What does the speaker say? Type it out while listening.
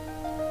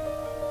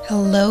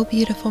Hello,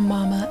 beautiful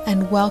mama,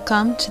 and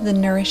welcome to the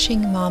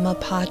Nourishing Mama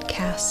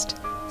podcast.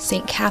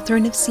 St.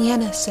 Catherine of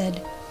Siena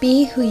said,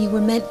 "Be who you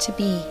were meant to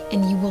be,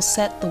 and you will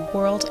set the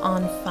world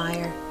on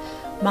fire."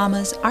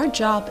 Mamas, our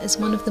job is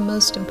one of the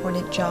most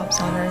important jobs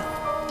on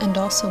earth, and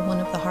also one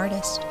of the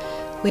hardest.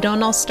 We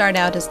don't all start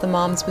out as the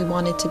moms we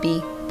wanted to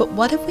be, but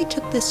what if we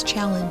took this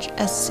challenge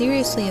as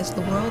seriously as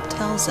the world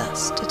tells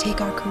us to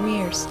take our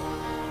careers?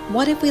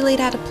 What if we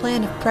laid out a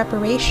plan of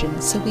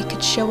preparation so we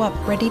could show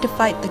up ready to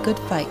fight the good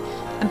fight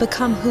and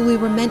become who we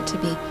were meant to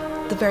be,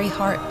 the very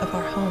heart of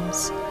our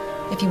homes?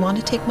 If you want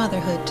to take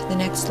motherhood to the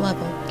next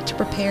level, to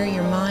prepare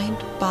your mind,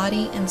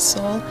 body, and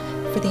soul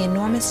for the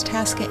enormous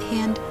task at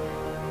hand,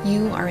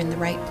 you are in the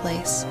right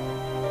place.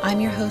 I'm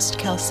your host,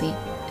 Kelsey,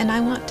 and I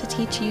want to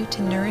teach you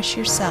to nourish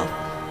yourself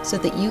so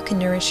that you can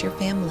nourish your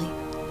family.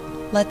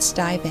 Let's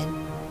dive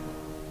in.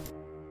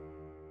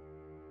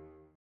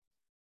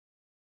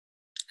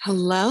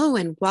 Hello,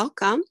 and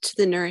welcome to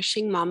the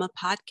Nourishing Mama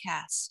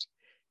podcast.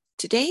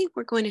 Today,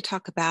 we're going to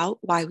talk about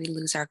why we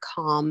lose our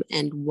calm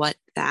and what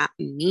that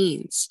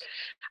means.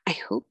 I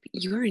hope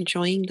you're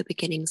enjoying the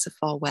beginnings of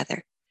fall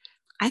weather.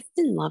 I've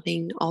been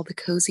loving all the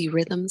cozy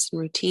rhythms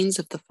and routines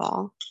of the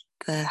fall,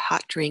 the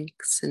hot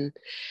drinks, and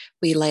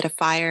we light a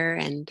fire,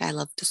 and I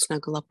love to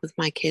snuggle up with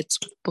my kids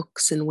with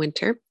books in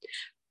winter.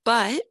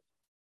 But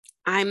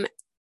I'm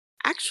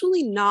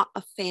actually not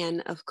a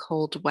fan of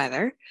cold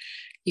weather.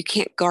 You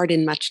can't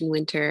garden much in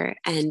winter,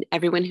 and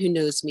everyone who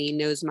knows me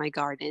knows my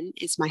garden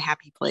is my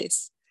happy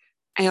place.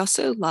 I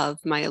also love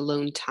my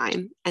alone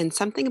time, and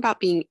something about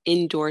being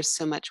indoors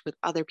so much with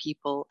other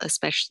people,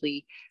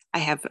 especially I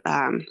have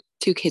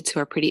two kids who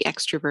are pretty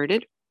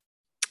extroverted,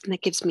 and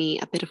that gives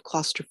me a bit of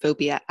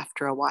claustrophobia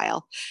after a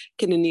while.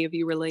 Can any of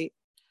you relate?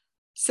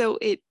 So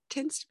it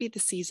tends to be the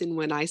season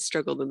when I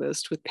struggle the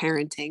most with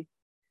parenting.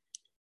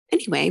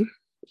 Anyway,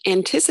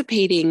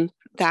 anticipating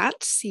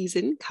that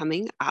season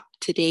coming up,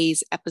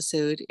 today's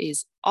episode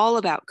is all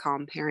about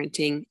calm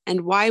parenting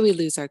and why we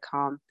lose our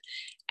calm.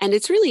 And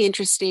it's really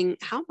interesting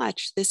how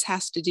much this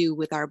has to do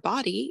with our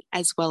body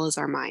as well as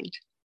our mind.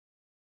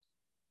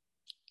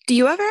 Do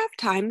you ever have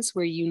times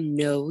where you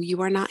know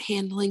you are not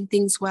handling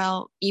things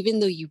well, even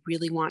though you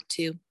really want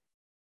to?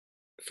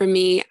 For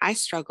me, I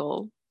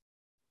struggle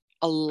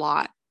a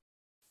lot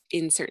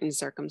in certain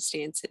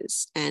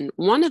circumstances. And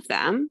one of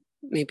them,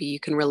 maybe you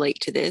can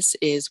relate to this,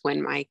 is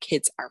when my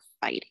kids are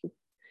fighting.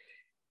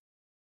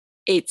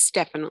 It's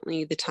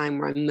definitely the time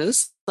where I'm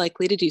most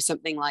likely to do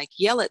something like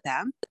yell at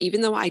them, even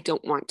though I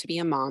don't want to be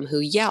a mom who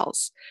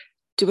yells.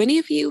 Do any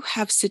of you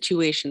have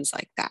situations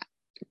like that?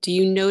 Do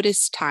you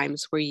notice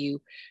times where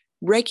you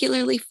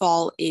regularly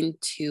fall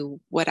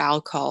into what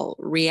I'll call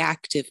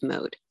reactive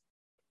mode?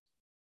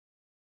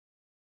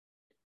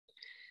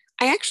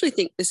 I actually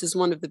think this is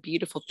one of the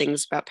beautiful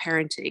things about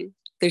parenting.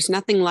 There's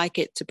nothing like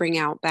it to bring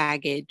out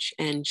baggage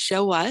and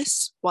show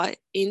us what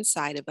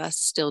inside of us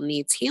still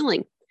needs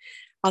healing.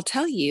 I'll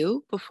tell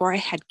you, before I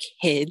had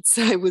kids,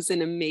 I was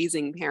an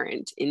amazing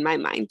parent in my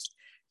mind,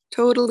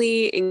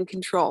 totally in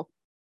control.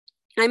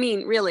 I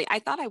mean, really, I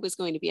thought I was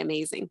going to be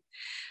amazing.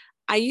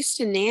 I used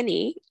to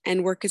nanny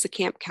and work as a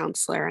camp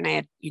counselor, and I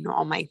had,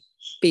 all my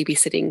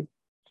babysitting,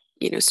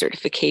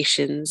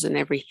 certifications and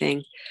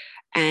everything.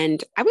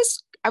 And I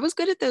was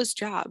good at those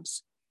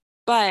jobs,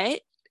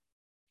 but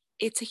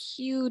it's a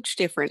huge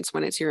difference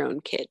when it's your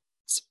own kids,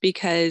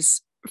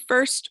 because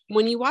first,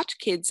 when you watch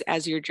kids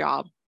as your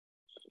job,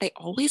 they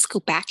always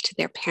go back to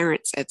their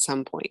parents at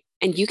some point,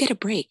 and you get a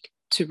break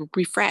to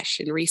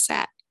refresh and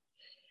reset.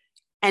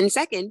 And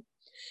second,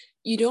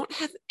 you don't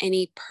have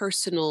any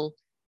personal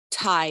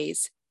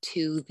ties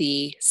to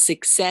the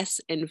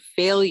success and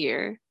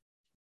failure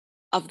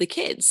of the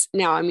kids.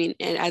 Now, I mean,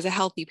 as a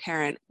healthy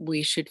parent,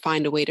 we should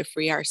find a way to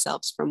free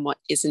ourselves from what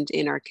isn't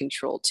in our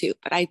control too.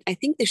 But I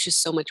think there's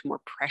just so much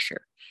more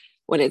pressure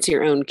when it's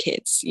your own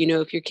kids.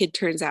 If your kid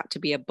turns out to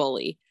be a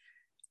bully,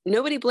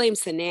 nobody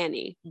blames the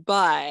nanny,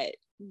 but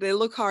they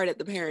look hard at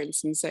the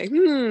parents and say,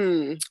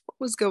 what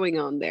was going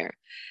on there?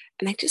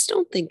 And I just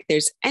don't think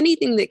there's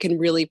anything that can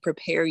really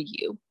prepare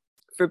you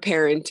for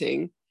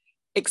parenting,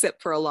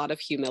 except for a lot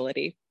of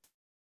humility.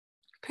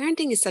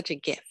 Parenting is such a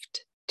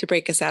gift to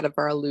break us out of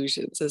our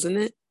illusions, isn't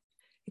it?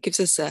 It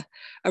gives us a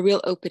real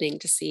opening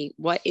to see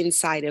what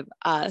inside of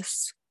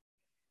us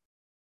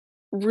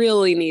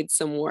really needs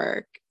some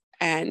work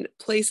and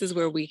places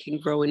where we can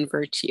grow in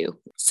virtue.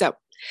 So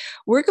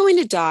we're going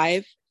to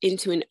dive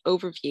into an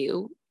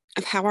overview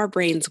of how our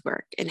brains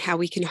work and how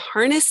we can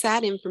harness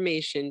that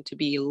information to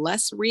be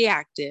less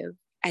reactive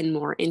and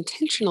more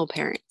intentional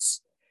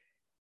parents.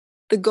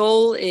 The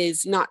goal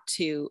is not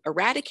to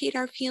eradicate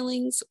our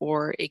feelings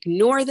or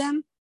ignore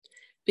them,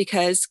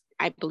 because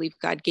I believe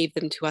God gave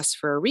them to us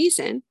for a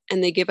reason,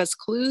 and they give us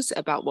clues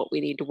about what we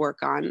need to work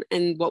on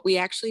and what we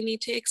actually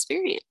need to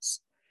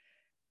experience.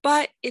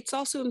 But it's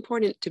also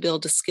important to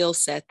build a skill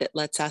set that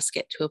lets us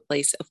get to a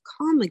place of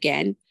calm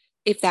again,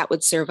 if that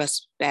would serve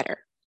us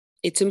better.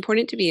 It's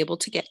important to be able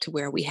to get to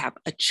where we have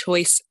a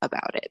choice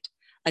about it,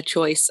 a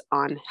choice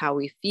on how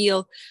we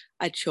feel,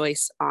 a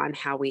choice on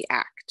how we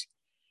act.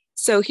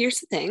 So here's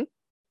the thing.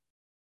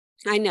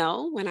 I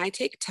know when I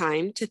take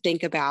time to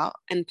think about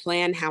and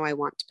plan how I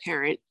want to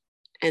parent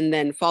and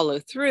then follow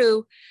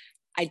through,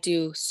 I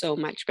do so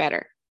much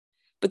better.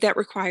 But that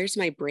requires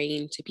my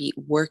brain to be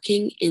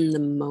working in the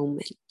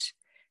moment.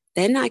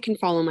 Then I can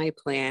follow my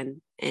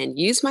plan and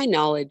use my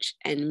knowledge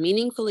and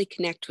meaningfully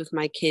connect with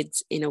my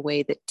kids in a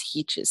way that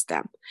teaches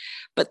them.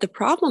 But the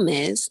problem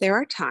is, there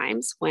are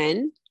times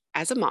when,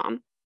 as a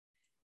mom,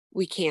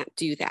 we can't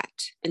do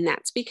that. And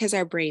that's because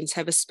our brains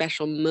have a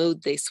special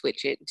mode they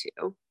switch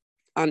into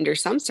under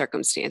some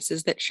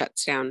circumstances that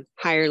shuts down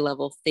higher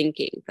level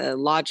thinking, the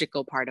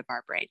logical part of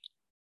our brain.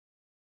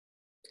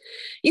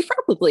 You've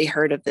probably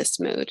heard of this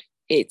mode.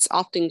 It's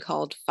often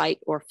called fight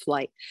or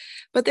flight,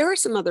 but there are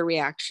some other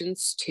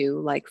reactions too,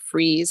 like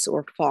freeze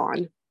or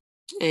fawn.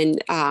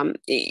 And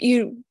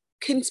you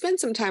can spend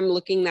some time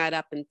looking that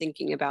up and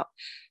thinking about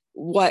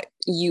what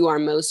you are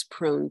most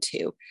prone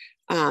to.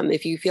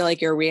 If you feel like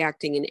you're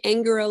reacting in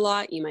anger a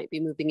lot, you might be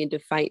moving into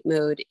fight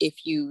mode.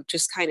 If you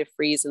just kind of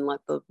freeze and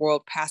let the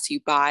world pass you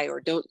by or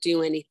don't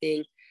do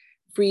anything,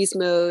 freeze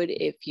mode.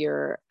 If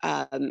you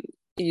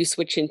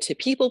switch into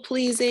people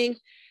pleasing,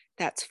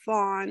 that's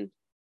fawn.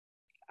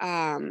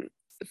 Um,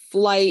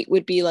 Flight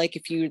would be like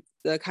if you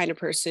the kind of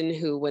person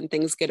who, when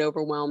things get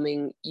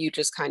overwhelming, you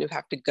just kind of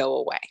have to go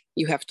away.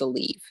 You have to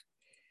leave.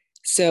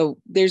 So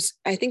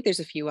I think there's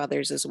a few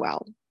others as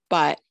well,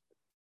 but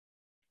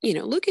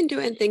look into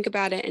it and think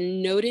about it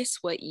and notice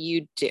what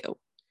you do,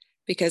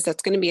 because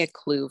that's going to be a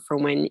clue for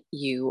when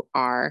you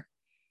are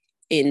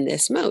in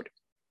this mode.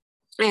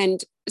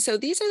 And so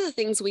these are the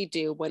things we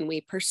do when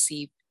we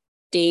perceive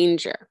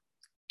danger.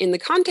 In the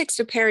context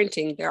of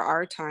parenting, there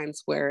are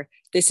times where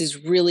this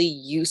is really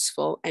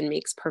useful and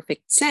makes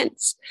perfect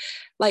sense.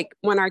 Like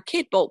when our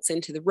kid bolts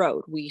into the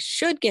road, we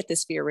should get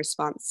this fear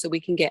response so we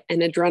can get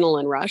an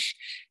adrenaline rush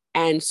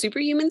and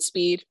superhuman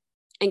speed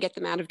and get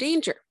them out of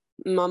danger.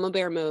 Mama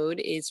bear mode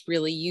is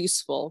really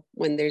useful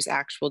when there's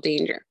actual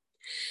danger.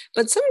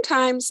 But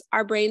sometimes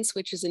our brain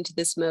switches into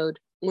this mode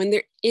when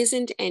there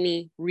isn't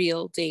any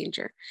real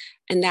danger.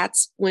 And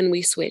that's when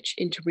we switch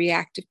into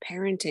reactive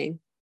parenting.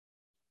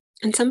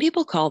 And some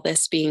people call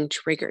this being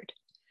triggered.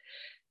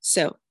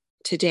 So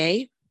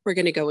today we're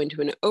going to go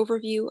into an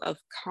overview of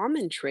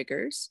common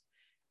triggers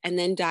and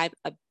then dive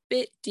a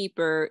bit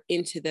deeper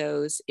into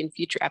those in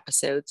future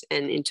episodes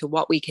and into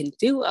what we can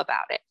do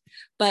about it.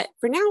 But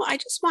for now, I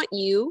just want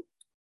you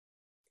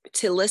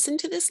to listen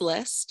to this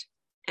list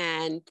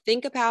and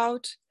think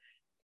about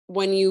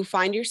when you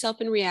find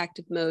yourself in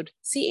reactive mode,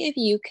 see if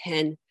you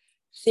can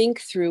think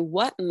through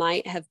what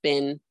might have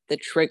been the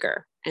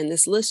trigger. And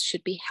this list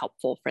should be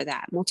helpful for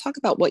that. And we'll talk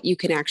about what you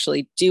can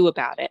actually do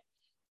about it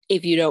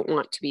if you don't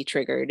want to be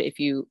triggered.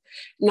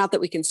 Not that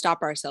we can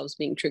stop ourselves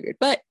being triggered,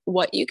 but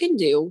what you can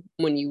do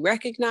when you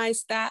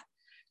recognize that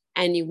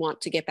and you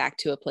want to get back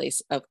to a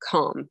place of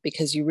calm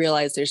because you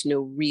realize there's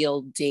no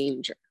real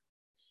danger.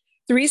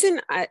 The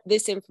reason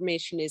this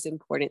information is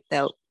important,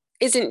 though,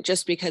 isn't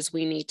just because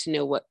we need to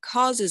know what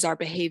causes our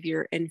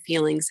behavior and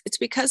feelings. It's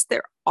because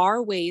there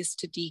are ways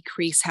to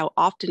decrease how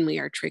often we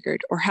are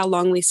triggered or how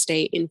long we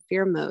stay in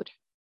fear mode.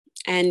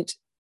 And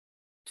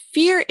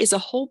fear is a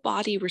whole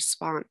body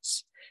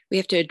response. We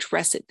have to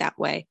address it that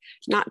way,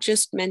 not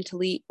just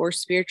mentally or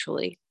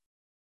spiritually.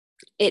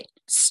 It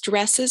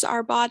stresses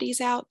our bodies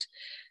out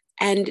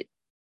and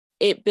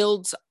it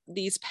builds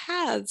these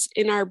paths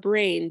in our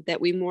brain that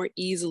we more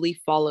easily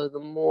follow the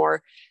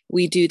more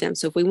we do them.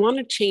 So if we want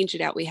to change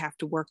it out, we have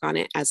to work on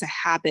it as a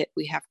habit.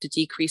 We have to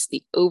decrease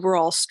the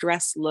overall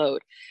stress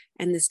load.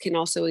 And this can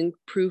also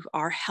improve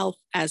our health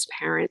as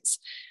parents,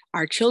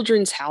 our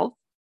children's health,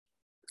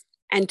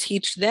 and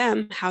teach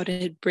them how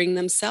to bring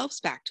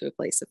themselves back to a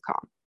place of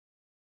calm.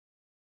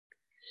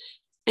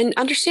 And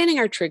understanding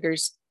our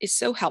triggers is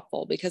so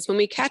helpful because when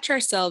we catch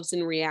ourselves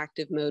in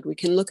reactive mode, we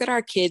can look at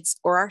our kids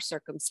or our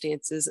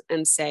circumstances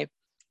and say,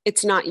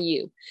 it's not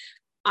you.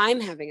 I'm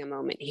having a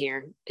moment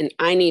here and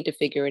I need to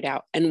figure it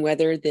out and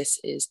whether this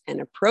is an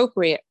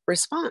appropriate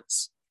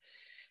response.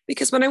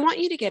 Because what I want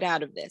you to get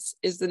out of this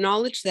is the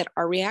knowledge that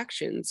our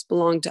reactions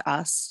belong to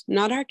us,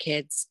 not our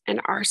kids, and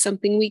are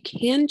something we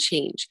can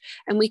change.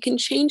 And we can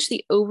change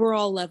the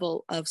overall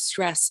level of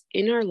stress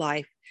in our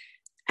life.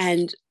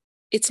 And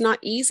it's not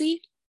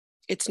easy.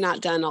 It's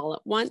not done all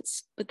at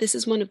once, but this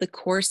is one of the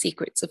core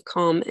secrets of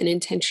calm and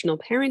intentional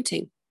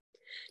parenting.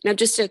 Now,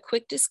 just a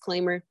quick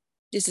disclaimer,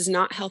 this is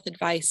not health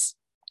advice.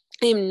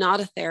 I am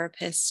not a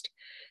therapist.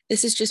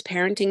 This is just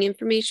parenting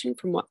information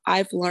from what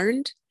I've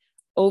learned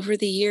over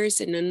the years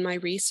and in my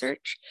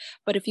research.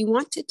 But if you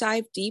want to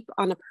dive deep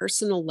on a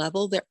personal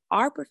level, there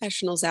are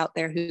professionals out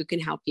there who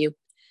can help you.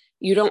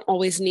 You don't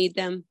always need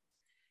them,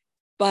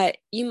 but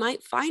you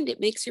might find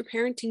it makes your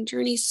parenting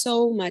journey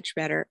so much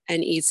better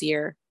and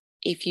easier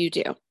if you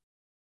do.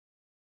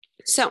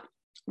 So,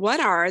 what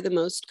are the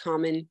most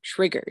common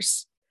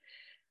triggers?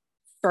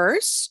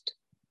 First,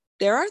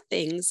 there are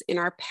things in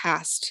our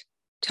past.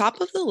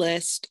 Top of the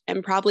list,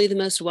 and probably the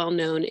most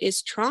well-known,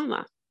 is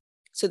trauma.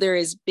 So there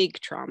is big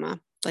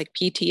trauma, like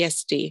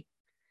PTSD,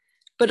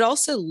 but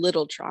also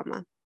little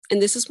trauma.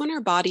 And this is when our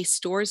body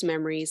stores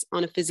memories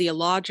on a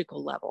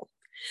physiological level.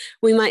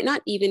 We might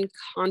not even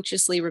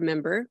consciously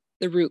remember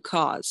the root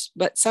cause,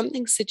 but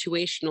something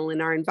situational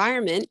in our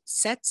environment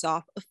sets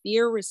off a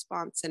fear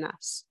response in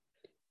us.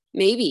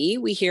 Maybe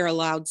we hear a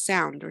loud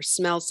sound or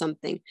smell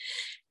something,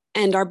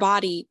 and our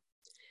body,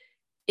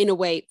 in a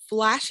way,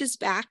 flashes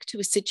back to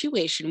a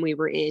situation we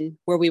were in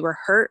where we were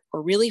hurt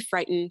or really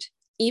frightened.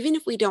 Even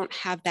if we don't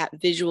have that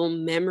visual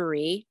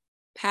memory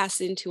pass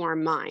into our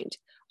mind,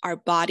 our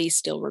body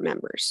still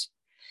remembers.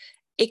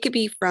 It could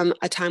be from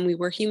a time we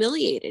were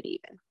humiliated,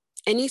 even.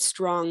 Any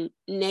strong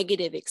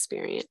negative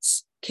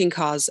experience can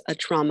cause a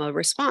trauma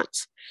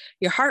response.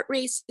 Your heart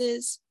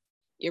races,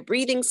 your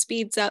breathing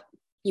speeds up,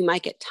 you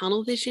might get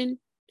tunnel vision,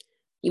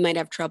 you might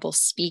have trouble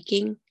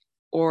speaking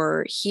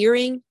or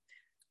hearing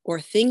or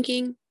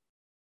thinking.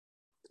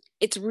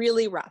 It's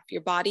really rough.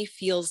 Your body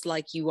feels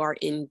like you are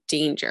in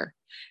danger.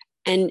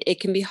 And it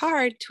can be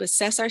hard to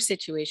assess our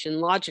situation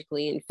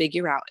logically and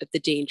figure out if the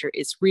danger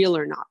is real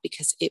or not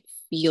because it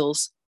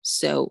feels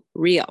so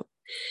real.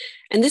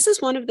 And this is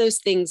one of those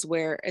things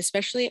where,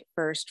 especially at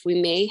first,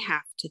 we may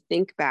have to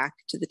think back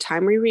to the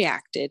time we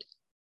reacted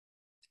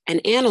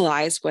and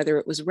analyze whether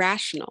it was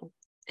rational.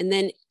 And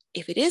then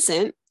if it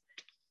isn't,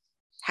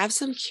 have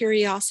some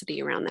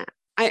curiosity around that.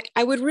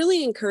 I would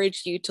really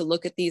encourage you to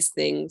look at these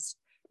things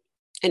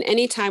and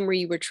any time where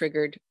you were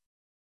triggered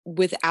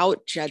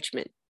without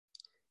judgment.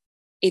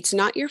 It's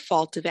not your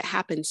fault if it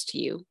happens to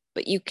you,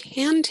 but you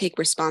can take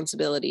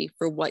responsibility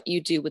for what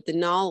you do with the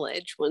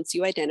knowledge once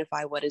you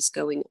identify what is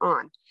going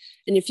on.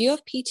 And if you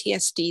have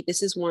PTSD,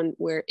 this is one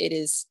where it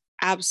is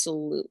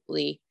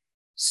absolutely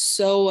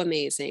so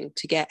amazing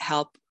to get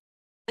help.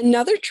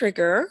 Another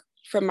trigger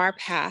from our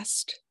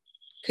past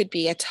could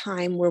be a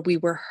time where we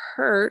were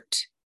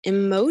hurt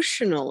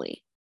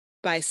emotionally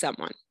by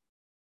someone.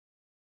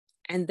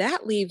 And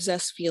that leaves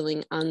us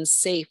feeling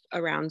unsafe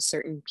around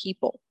certain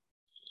people.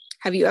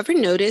 Have you ever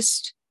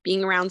noticed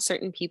being around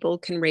certain people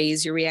can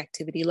raise your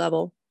reactivity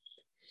level?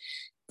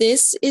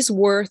 This is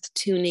worth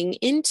tuning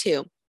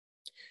into.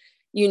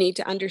 You need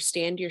to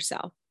understand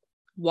yourself,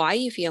 why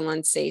you feel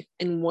unsafe,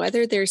 and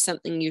whether there's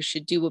something you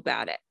should do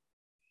about it.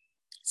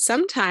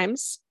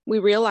 Sometimes we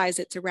realize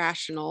it's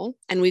irrational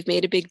and we've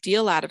made a big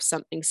deal out of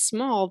something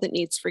small that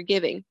needs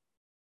forgiving.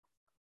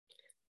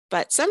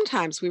 But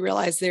sometimes we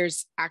realize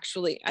there's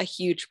actually a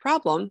huge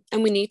problem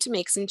and we need to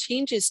make some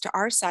changes to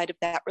our side of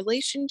that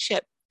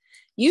relationship,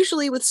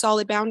 usually with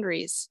solid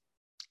boundaries.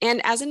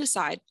 And as an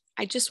aside,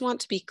 I just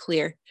want to be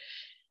clear.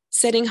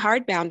 Setting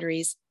hard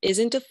boundaries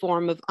isn't a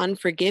form of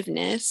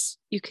unforgiveness.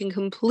 You can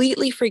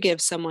completely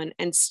forgive someone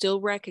and still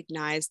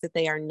recognize that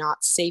they are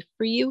not safe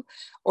for you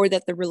or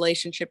that the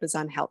relationship is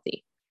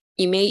unhealthy.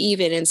 You may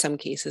even, in some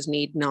cases,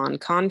 need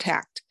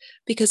non-contact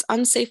because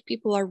unsafe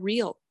people are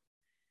real.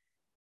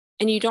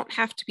 And you don't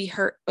have to be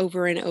hurt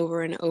over and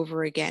over and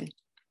over again.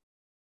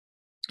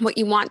 What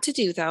you want to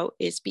do, though,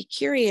 is be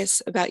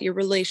curious about your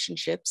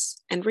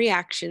relationships and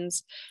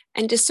reactions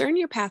and discern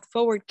your path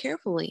forward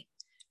carefully.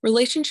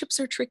 Relationships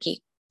are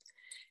tricky.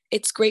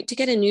 It's great to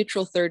get a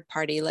neutral third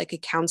party like a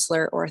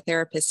counselor or a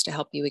therapist to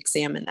help you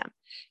examine them.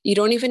 You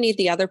don't even need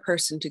the other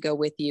person to go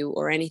with you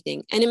or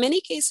anything. And in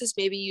many cases,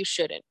 maybe you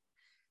shouldn't.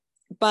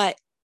 But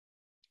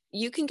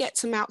you can get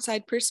some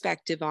outside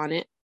perspective on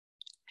it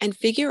and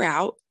figure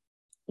out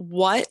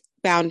what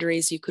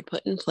boundaries you could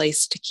put in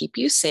place to keep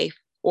you safe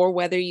or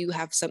whether you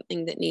have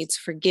something that needs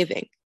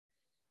forgiving.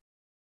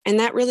 And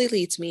that really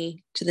leads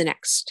me to the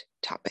next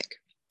topic,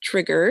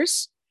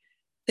 triggers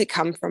that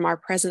come from our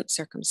present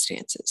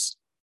circumstances.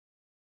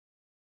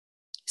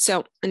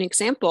 So an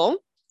example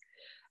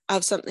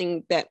of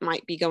something that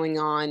might be going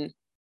on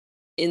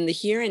in the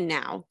here and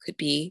now could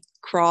be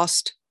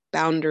crossed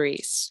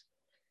boundaries.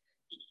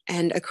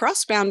 And a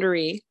crossed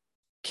boundary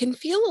can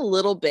feel a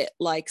little bit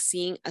like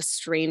seeing a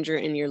stranger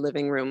in your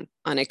living room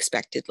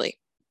unexpectedly.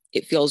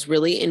 It feels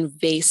really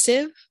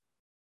invasive,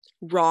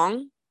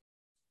 wrong,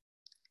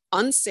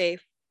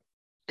 unsafe,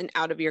 and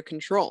out of your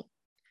control.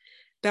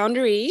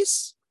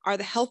 Boundaries are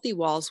the healthy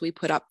walls we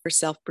put up for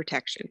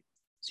self-protection.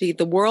 See,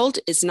 the world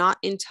is not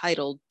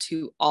entitled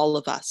to all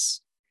of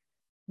us.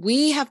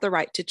 We have the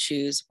right to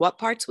choose what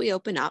parts we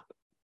open up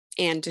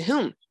and to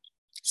whom.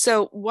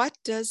 So what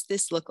does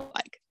this look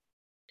like?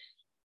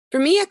 For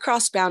me, a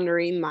cross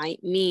boundary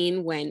might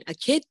mean when a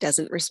kid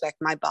doesn't respect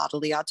my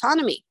bodily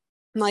autonomy.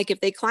 Like if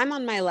they climb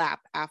on my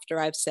lap after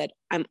I've said,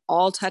 I'm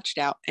all touched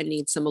out and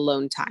need some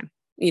alone time.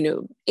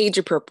 Age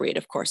appropriate,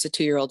 of course. A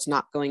 2-year-old's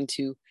not going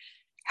to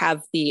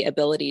have the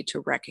ability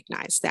to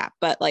recognize that.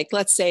 But like,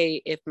 let's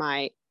say if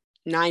my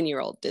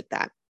 9-year-old did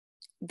that,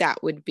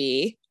 that would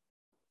be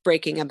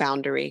breaking a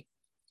boundary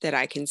that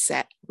I can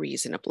set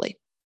reasonably.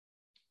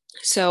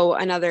 So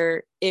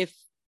if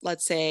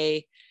let's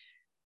say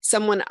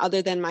someone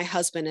other than my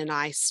husband and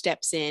I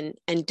steps in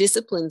and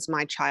disciplines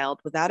my child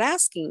without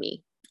asking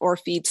me or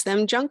feeds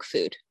them junk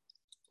food.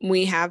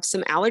 We have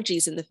some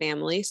allergies in the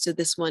family, so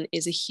this one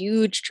is a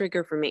huge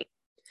trigger for me.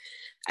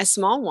 A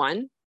small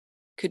one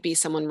could be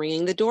someone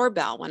ringing the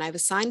doorbell when I have a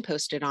sign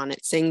posted on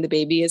it saying the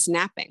baby is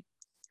napping.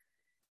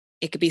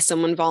 It could be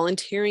someone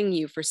volunteering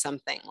you for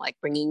something, like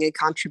bringing a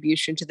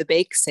contribution to the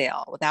bake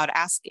sale without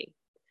asking.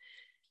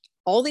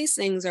 All these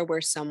things are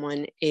where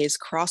someone is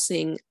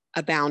crossing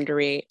a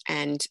boundary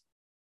and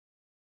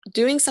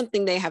doing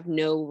something they have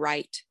no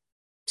right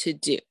to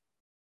do.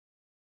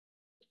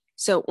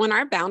 So when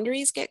our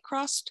boundaries get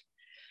crossed,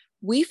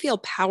 we feel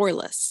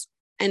powerless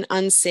and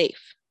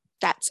unsafe.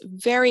 That's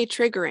very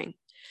triggering.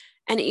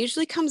 And it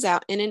usually comes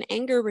out in an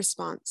anger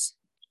response.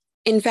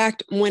 In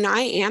fact, when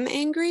I am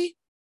angry,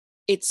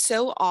 it's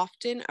so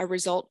often a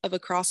result of a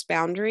crossed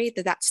boundary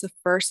that that's the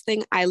first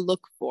thing I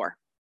look for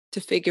to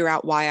figure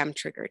out why I'm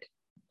triggered.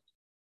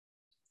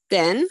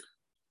 Then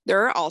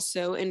there are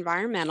also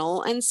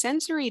environmental and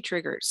sensory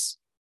triggers.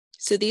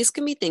 So these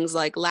can be things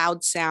like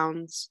loud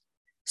sounds,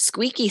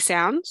 squeaky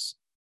sounds,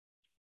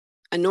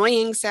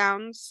 annoying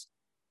sounds.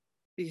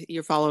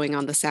 You're following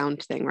on the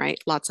sound thing, right?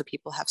 Lots of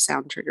people have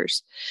sound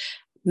triggers.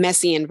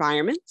 Messy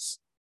environments,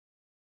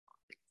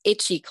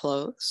 itchy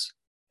clothes,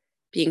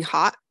 being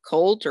hot,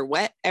 cold, or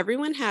wet.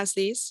 Everyone has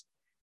these.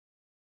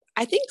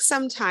 I think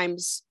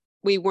sometimes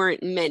we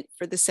weren't meant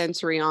for the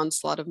sensory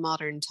onslaught of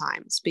modern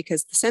times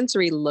because the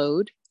sensory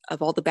load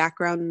of all the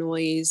background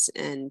noise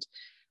and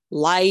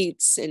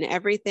lights and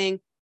everything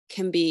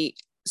can be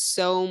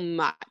so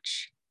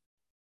much.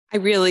 I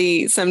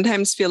really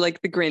sometimes feel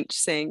like the Grinch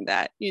saying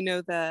that,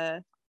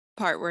 the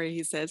part where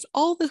he says,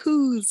 all the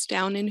Who's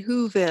down in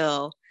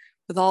Whoville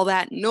with all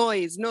that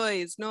noise,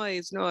 noise,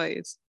 noise,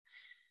 noise.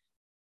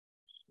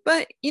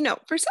 But,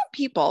 for some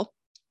people,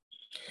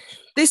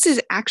 this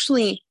is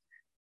actually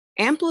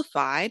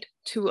amplified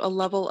to a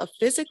level of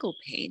physical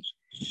pain.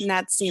 And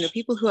that's,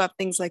 people who have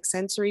things like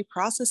sensory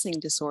processing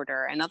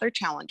disorder and other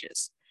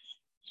challenges.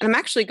 And I'm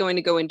actually going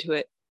to go into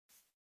it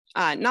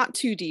not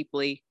too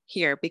deeply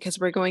here because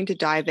we're going to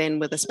dive in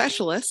with a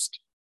specialist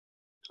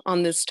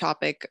on this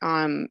topic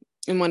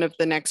in one of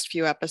the next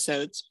few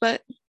episodes.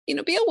 But,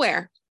 be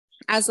aware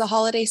as the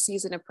holiday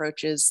season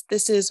approaches,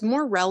 this is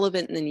more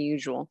relevant than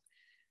usual,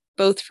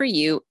 both for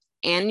you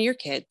and your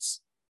kids.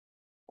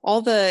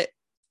 All the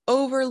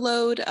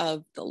overload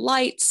of the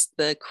lights,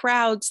 the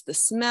crowds, the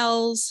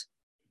smells,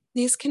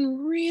 these can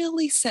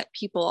really set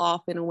people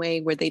off in a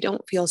way where they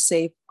don't feel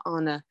safe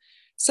on a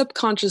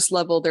subconscious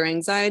level. Their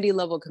anxiety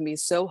level can be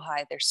so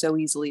high, they're so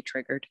easily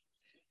triggered.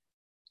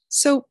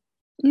 So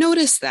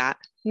notice that.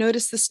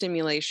 Notice the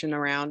stimulation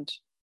around.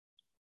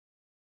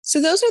 So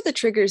those are the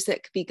triggers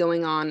that could be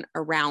going on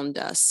around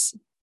us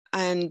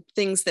and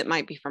things that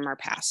might be from our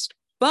past.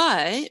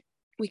 But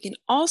we can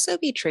also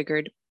be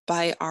triggered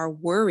by our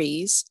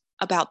worries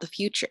about the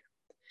future.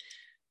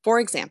 For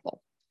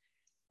example,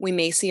 we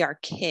may see our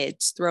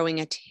kids throwing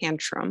a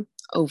tantrum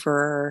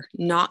over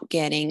not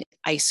getting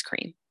ice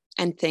cream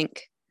and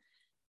think,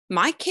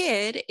 my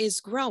kid is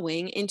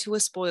growing into a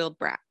spoiled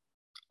brat,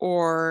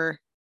 or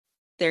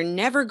they're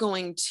never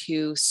going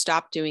to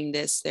stop doing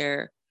this.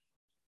 They're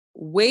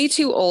way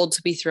too old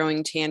to be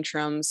throwing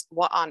tantrums.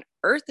 What on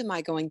earth am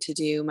I going to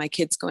do? My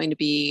kid's going to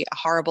be a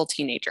horrible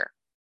teenager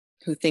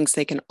who thinks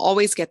they can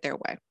always get their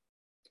way.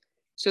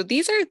 So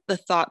these are the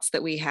thoughts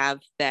that we have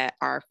that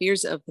are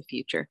fears of the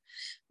future.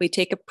 We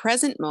take a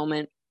present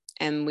moment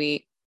and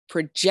we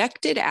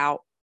project it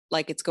out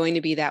like it's going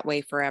to be that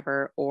way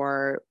forever,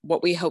 or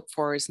what we hope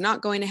for is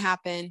not going to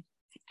happen.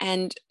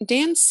 And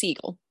Dan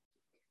Siegel,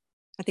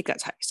 I think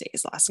that's how you say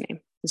his last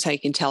name. That's how you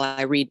can tell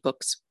I read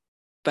books,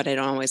 but I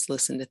don't always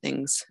listen to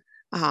things.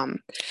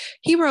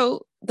 He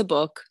wrote the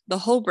book, The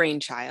Whole Brain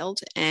Child,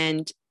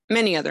 and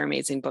many other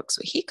amazing books.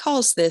 He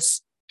calls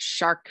this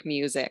shark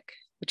music,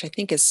 which I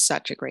think is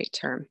such a great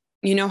term.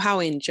 You know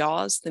how in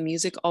Jaws, the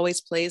music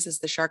always plays as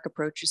the shark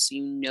approaches, so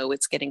you know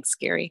it's getting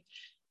scary.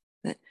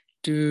 That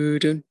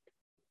doo-doo,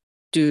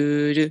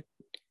 doo-doo,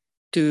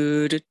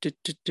 doo-doo,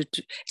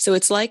 doo-doo. So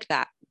it's like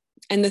that.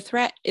 And the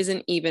threat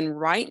isn't even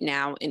right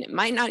now, and it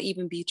might not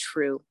even be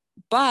true,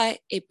 but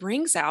it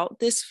brings out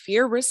this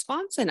fear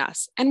response in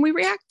us, and we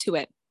react to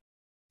it.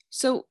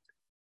 So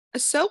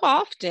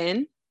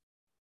often,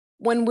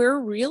 when we're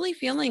really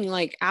feeling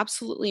like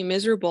absolutely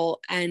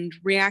miserable and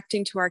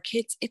reacting to our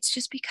kids, it's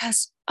just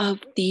because of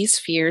these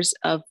fears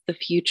of the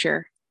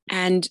future.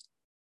 And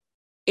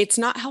it's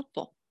not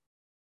helpful.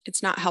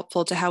 It's not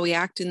helpful to how we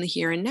act in the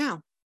here and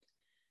now.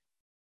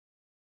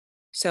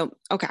 So,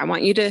 okay, I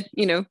want you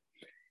to,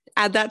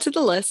 add that to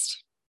the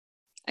list.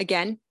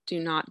 Again, do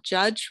not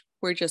judge.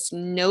 We're just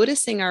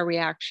noticing our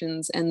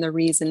reactions and the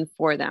reason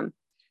for them,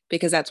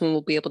 because that's when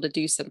we'll be able to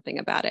do something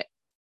about it.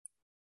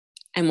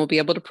 And we'll be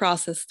able to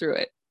process through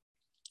it.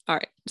 All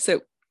right.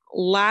 So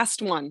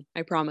last one,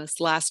 I promise,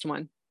 last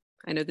one.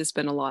 I know there's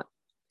been a lot,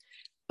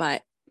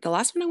 but the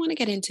last one I want to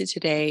get into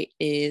today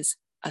is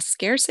a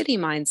scarcity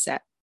mindset.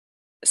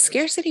 A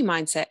scarcity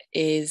mindset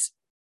is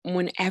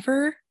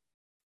whenever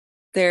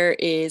there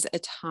is a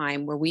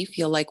time where we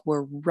feel like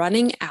we're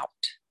running out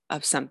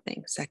of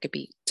something. So that could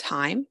be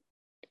time,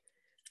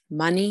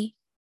 money,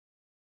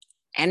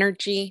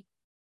 energy,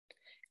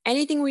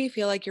 anything where you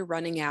feel like you're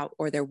running out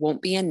or there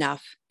won't be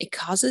enough. It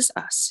causes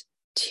us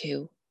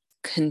to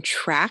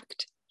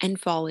contract and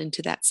fall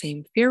into that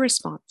same fear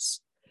response.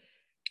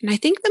 And I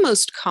think the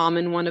most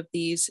common one of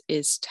these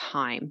is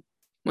time.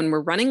 When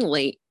we're running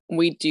late,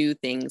 we do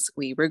things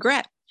we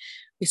regret.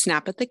 We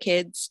snap at the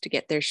kids to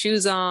get their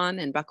shoes on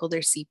and buckle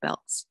their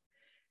seatbelts.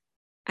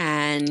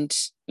 And,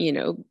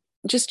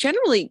 just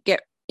generally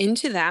get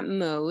into that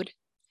mode.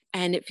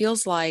 And it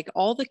feels like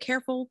all the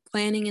careful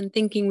planning and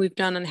thinking we've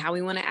done on how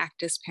we want to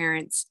act as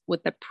parents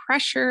with the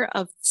pressure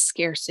of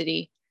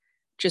scarcity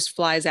just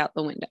flies out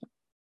the window.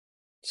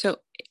 So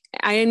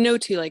I know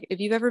too, like if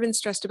you've ever been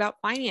stressed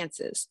about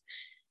finances,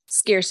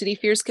 scarcity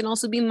fears can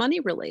also be money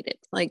related.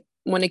 Like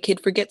when a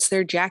kid forgets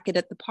their jacket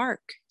at the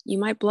park, you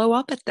might blow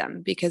up at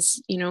them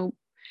because,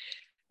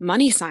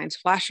 money signs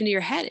flash into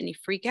your head and you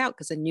freak out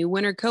because a new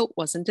winter coat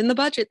wasn't in the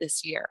budget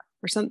this year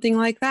or something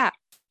like that.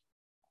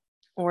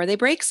 Or they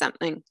break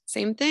something,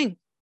 same thing.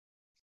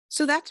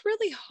 So that's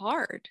really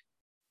hard.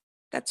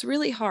 That's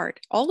really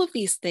hard. All of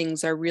these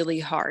things are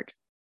really hard.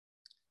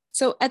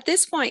 So at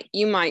this point,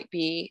 you might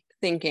be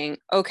thinking,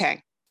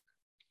 okay,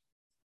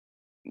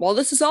 well,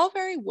 this is all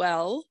very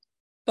well,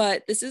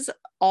 but this is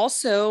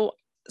also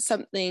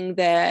something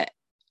that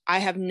I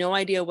have no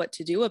idea what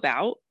to do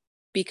about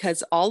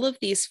because all of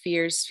these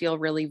fears feel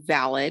really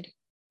valid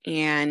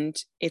and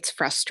it's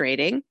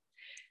frustrating.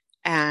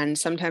 And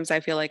sometimes I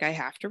feel like I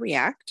have to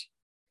react.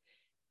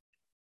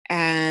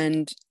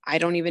 And I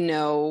don't even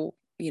know,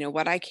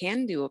 what I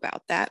can do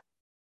about that.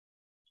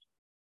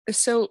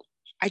 So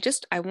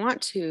I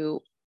want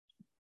to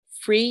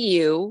free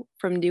you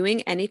from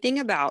doing anything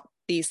about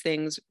these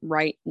things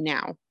right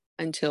now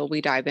until we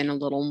dive in a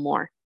little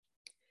more.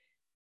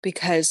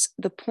 Because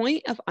the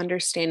point of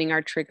understanding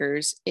our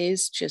triggers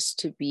is just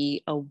to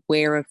be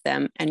aware of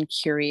them and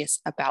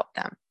curious about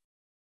them.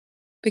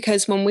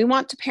 Because when we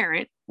want to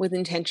parent with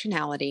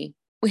intentionality,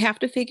 we have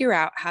to figure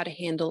out how to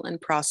handle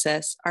and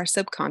process our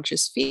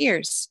subconscious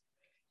fears.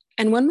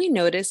 And when we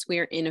notice we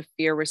are in a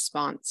fear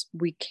response,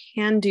 we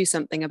can do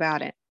something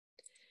about it.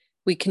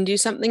 We can do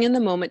something in the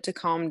moment to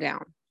calm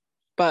down,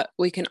 but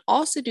we can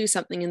also do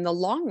something in the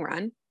long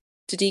run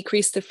to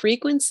decrease the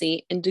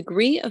frequency and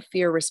degree of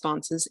fear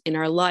responses in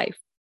our life.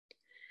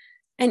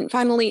 And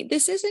finally,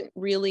 this isn't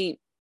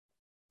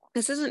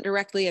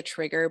directly a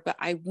trigger, but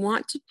I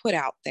want to put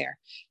out there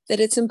that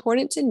it's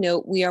important to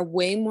note we are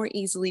way more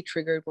easily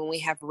triggered when we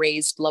have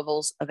raised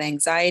levels of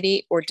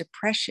anxiety or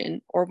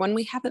depression, or when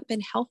we haven't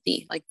been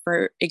healthy. Like,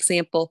 for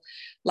example,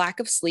 lack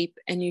of sleep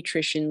and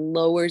nutrition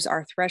lowers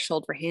our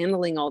threshold for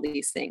handling all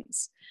these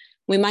things.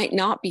 We might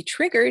not be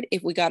triggered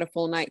if we got a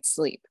full night's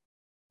sleep.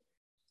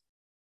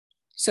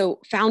 So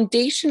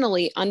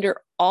foundationally,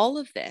 under all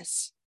of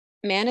this,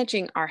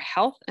 managing our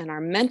health and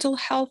our mental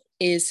health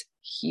is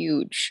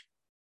huge.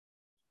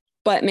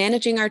 But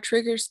managing our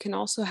triggers can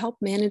also help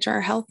manage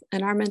our health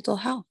and our mental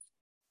health.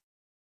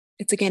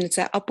 It's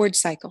that upward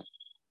cycle.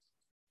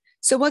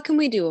 So what can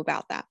we do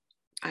about that?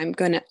 I'm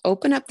going to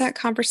open up that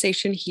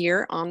conversation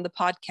here on the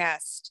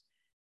podcast.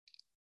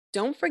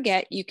 Don't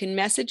forget, you can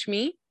message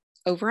me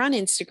over on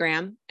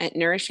Instagram at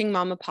Nourishing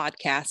Mama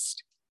Podcast.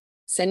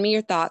 Send me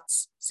your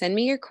thoughts. Send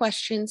me your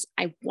questions.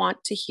 I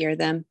want to hear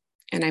them.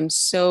 And I'm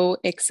so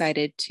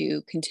excited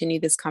to continue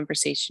this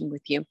conversation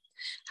with you.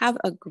 Have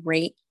a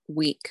great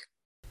week.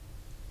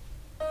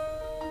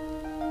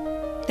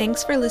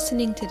 Thanks for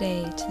listening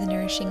today to the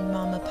Nourishing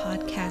Mama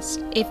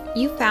podcast. If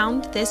you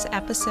found this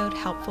episode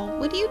helpful,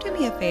 would you do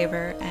me a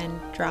favor and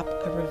drop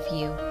a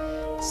review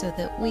so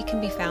that we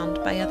can be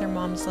found by other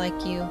moms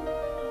like you?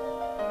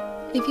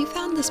 If you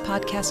found this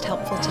podcast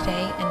helpful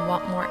today and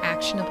want more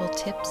actionable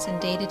tips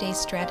and day-to-day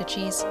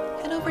strategies,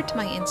 head over to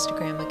my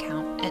Instagram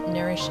account at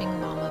Nourishing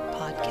Mama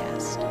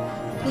Podcast.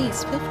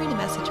 Please feel free to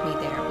message me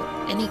there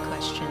with any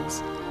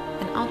questions,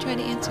 and I'll try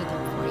to answer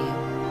them for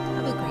you.